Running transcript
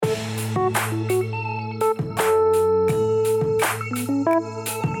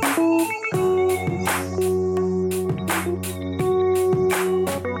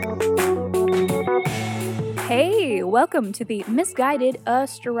Welcome to the Misguided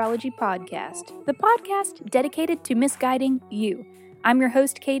Astrology Podcast, the podcast dedicated to misguiding you. I'm your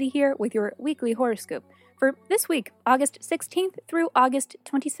host, Katie, here with your weekly horoscope for this week, August 16th through August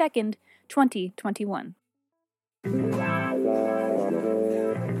 22nd, 2021.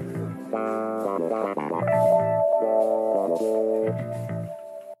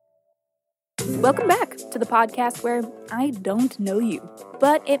 Welcome back to the podcast where I don't know you,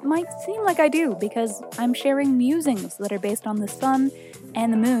 but it might seem like I do because I'm sharing musings that are based on the sun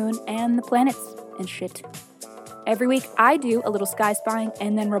and the moon and the planets and shit. Every week I do a little sky spying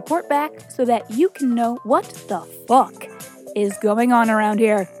and then report back so that you can know what the fuck is going on around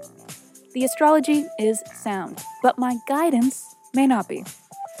here. The astrology is sound, but my guidance may not be.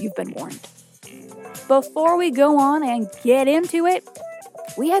 You've been warned. Before we go on and get into it,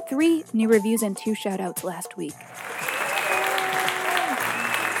 we had 3 new reviews and 2 shout-outs last week.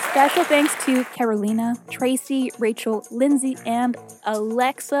 Special thanks to Carolina, Tracy, Rachel, Lindsay, and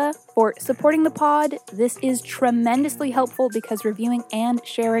Alexa for supporting the pod. This is tremendously helpful because reviewing and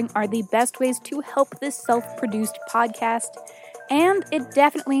sharing are the best ways to help this self-produced podcast. And it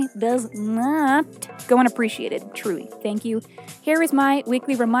definitely does not go unappreciated, truly. Thank you. Here is my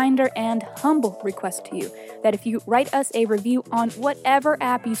weekly reminder and humble request to you that if you write us a review on whatever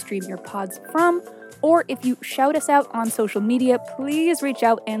app you stream your pods from, or if you shout us out on social media, please reach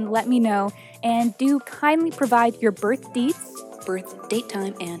out and let me know. And do kindly provide your birth dates, birth date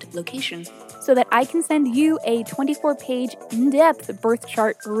time, and location, so that I can send you a 24-page in-depth birth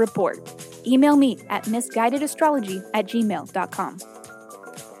chart report. Email me at misguidedastrology@gmail.com.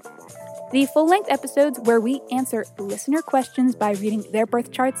 The full-length episodes where we answer listener questions by reading their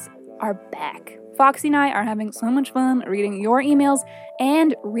birth charts are back. Foxy and I are having so much fun reading your emails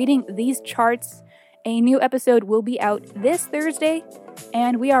and reading these charts. A new episode will be out this Thursday,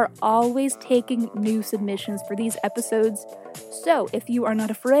 and we are always taking new submissions for these episodes. So if you are not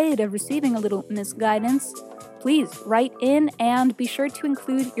afraid of receiving a little misguidance, please write in and be sure to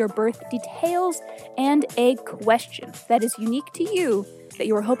include your birth details and a question that is unique to you that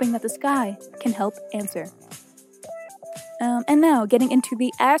you are hoping that the sky can help answer. And now, getting into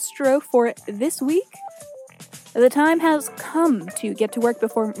the astro for this week. The time has come to get to work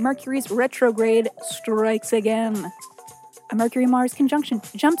before Mercury's retrograde strikes again. A Mercury-Mars conjunction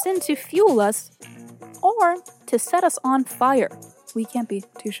jumps in to fuel us or to set us on fire. We can't be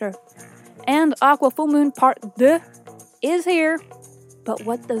too sure. And Aqua Full Moon Part 2 is here. But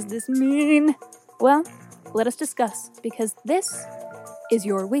what does this mean? Well, let us discuss, because this is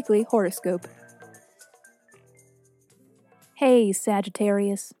your weekly horoscope. Hey,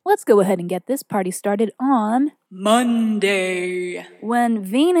 Sagittarius, let's go ahead and get this party started on Monday, when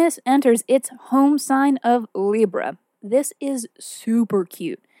Venus enters its home sign of Libra. This is super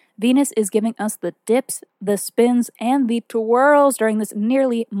cute. Venus is giving us the dips, the spins, and the twirls during this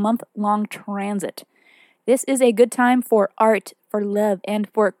nearly month-long transit. This is a good time for art, for love, and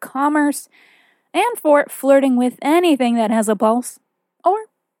for commerce, and for flirting with anything that has a pulse, or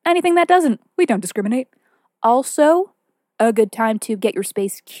anything that doesn't. We don't discriminate. Also, a good time to get your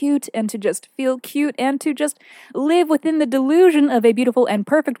space cute and to just feel cute and to just live within the delusion of a beautiful and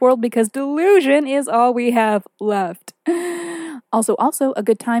perfect world, because delusion is all we have left. Also a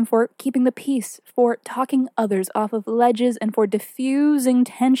good time for keeping the peace, for talking others off of ledges, and for diffusing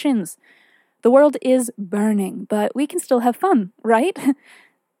tensions. The world is burning, but we can still have fun, right?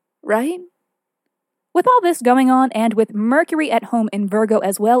 Right? With all this going on, and with Mercury at home in Virgo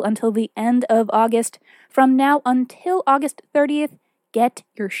as well until the end of August, from now until August 30th, get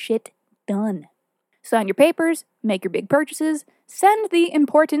your shit done. Sign your papers, make your big purchases, send the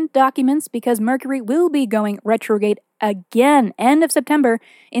important documents, because Mercury will be going retrograde again end of September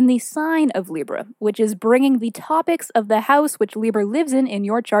in the sign of Libra, which is bringing the topics of the house which Libra lives in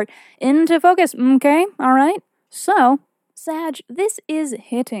your chart into focus. Okay, all right? So, Sag, this is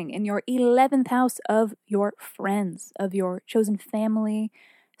hitting in your 11th house of your friends, of your chosen family,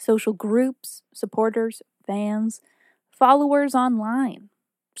 social groups, supporters, fans, followers online.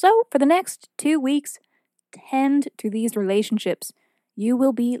 So, for the next 2 weeks, tend to these relationships. You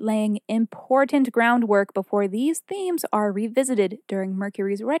will be laying important groundwork before these themes are revisited during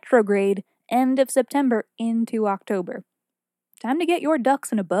Mercury's retrograde end of September into October. Time to get your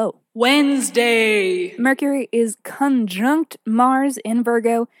ducks in a bow. Wednesday! Mercury is conjunct Mars in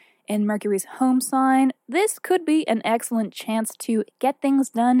Virgo in Mercury's home sign. This could be an excellent chance to get things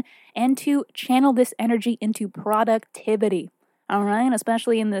done and to channel this energy into productivity. All right?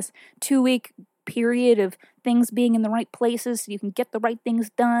 Especially in this 2-week period of things being in the right places so you can get the right things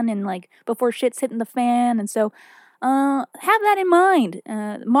done and before shit's hitting the fan. And so have that in mind.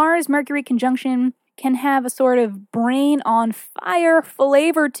 Mars-Mercury conjunction can have a sort of brain on fire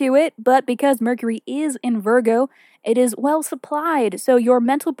flavor to it, but because Mercury is in Virgo, it is well supplied, so your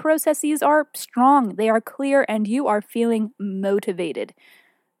mental processes are strong, they are clear, and you are feeling motivated.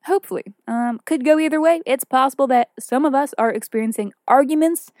 Hopefully. Could go either way. It's possible that some of us are experiencing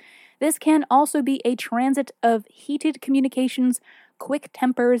arguments. This can also be a transit of heated communications, quick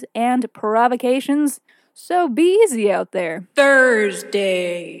tempers, and provocations. So be easy out there.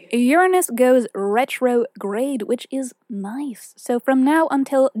 Thursday. Uranus goes retrograde, which is nice. So from now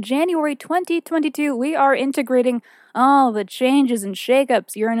until January 2022, we are integrating all the changes and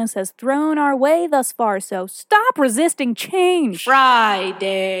shakeups Uranus has thrown our way thus far, so stop resisting change.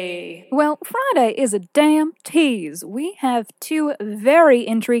 Friday. Well, Friday is a damn tease. We have two very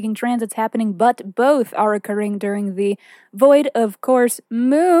intriguing transits happening, but both are occurring during the void of course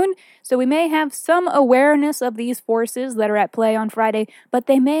moon, so we may have some awareness of these forces that are at play on Friday, but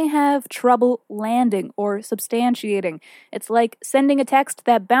they may have trouble landing or substantiating. It's like sending a text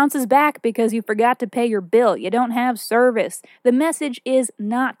that bounces back because you forgot to pay your bill. You don't have service. The message is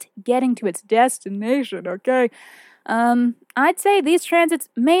not getting to its destination, okay? I'd say these transits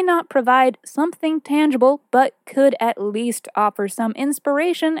may not provide something tangible, but could at least offer some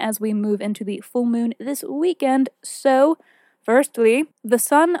inspiration as we move into the full moon this weekend. So, firstly, the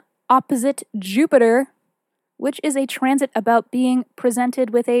Sun opposite Jupiter, which is a transit about being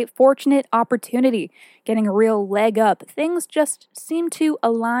presented with a fortunate opportunity, getting a real leg up. Things just seem to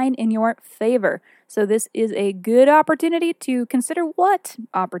align in your favor. So this is a good opportunity to consider what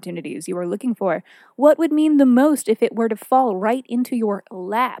opportunities you are looking for. What would mean the most if it were to fall right into your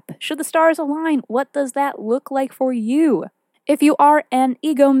lap? Should the stars align, what does that look like for you? If you are an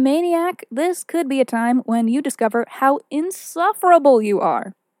egomaniac, this could be a time when you discover how insufferable you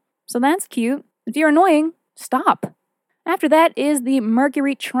are. So that's cute. If you're annoying, stop. After that is the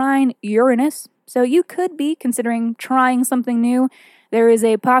Mercury trine Uranus, so you could be considering trying something new. There is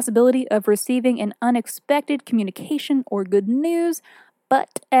a possibility of receiving an unexpected communication or good news,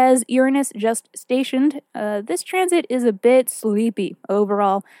 but as Uranus just stationed, this transit is a bit sleepy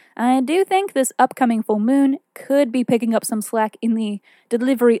overall. I do think this upcoming full moon could be picking up some slack in the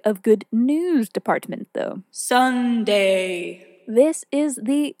delivery of good news department, though. Sunday. This is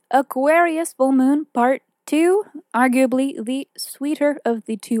the Aquarius full moon part 2, arguably the sweeter of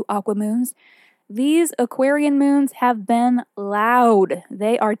the two aqua moons. These Aquarian moons have been loud.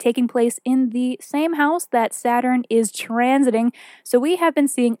 They are taking place in the same house that Saturn is transiting, so we have been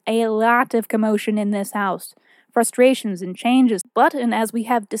seeing a lot of commotion in this house. Frustrations and changes, and as we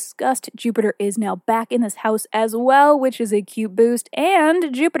have discussed, Jupiter is now back in this house as well, which is a cute boost,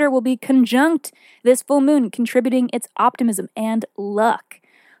 and Jupiter will be conjunct this full moon, contributing its optimism and luck.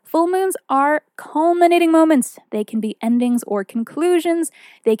 Full moons are culminating moments. They can be endings or conclusions.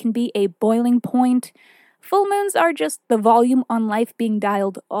 They can be a boiling point. Full moons are just the volume on life being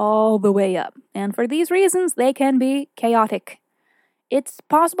dialed all the way up. And for these reasons, they can be chaotic. It's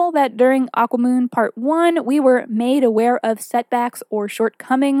possible that during Aquamoon Part 1, we were made aware of setbacks or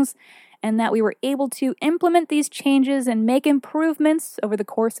shortcomings, and that we were able to implement these changes and make improvements over the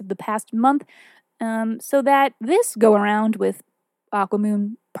course of the past month, so that this go-around with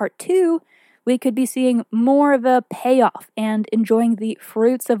Aquamoon Part 2, we could be seeing more of a payoff and enjoying the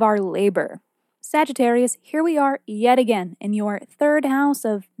fruits of our labor. Sagittarius, here we are yet again in your third house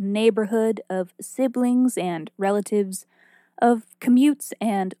of neighborhood, of siblings and relatives, of commutes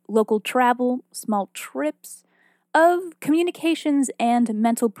and local travel, small trips, of communications and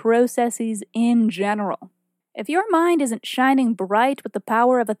mental processes in general. If your mind isn't shining bright with the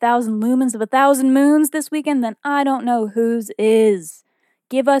power of 1,000 lumens of 1,000 moons this weekend, then I don't know whose is.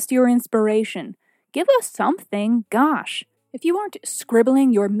 Give us your inspiration. Give us something, gosh. If you aren't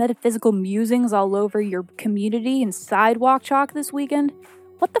scribbling your metaphysical musings all over your community and sidewalk chalk this weekend,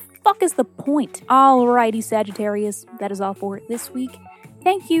 what the fuck is the point? Alrighty, Sagittarius, that is all for this week.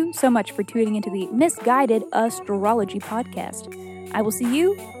 Thank you so much for tuning into the Misguided Astrology Podcast. I will see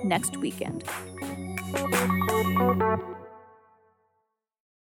you next weekend.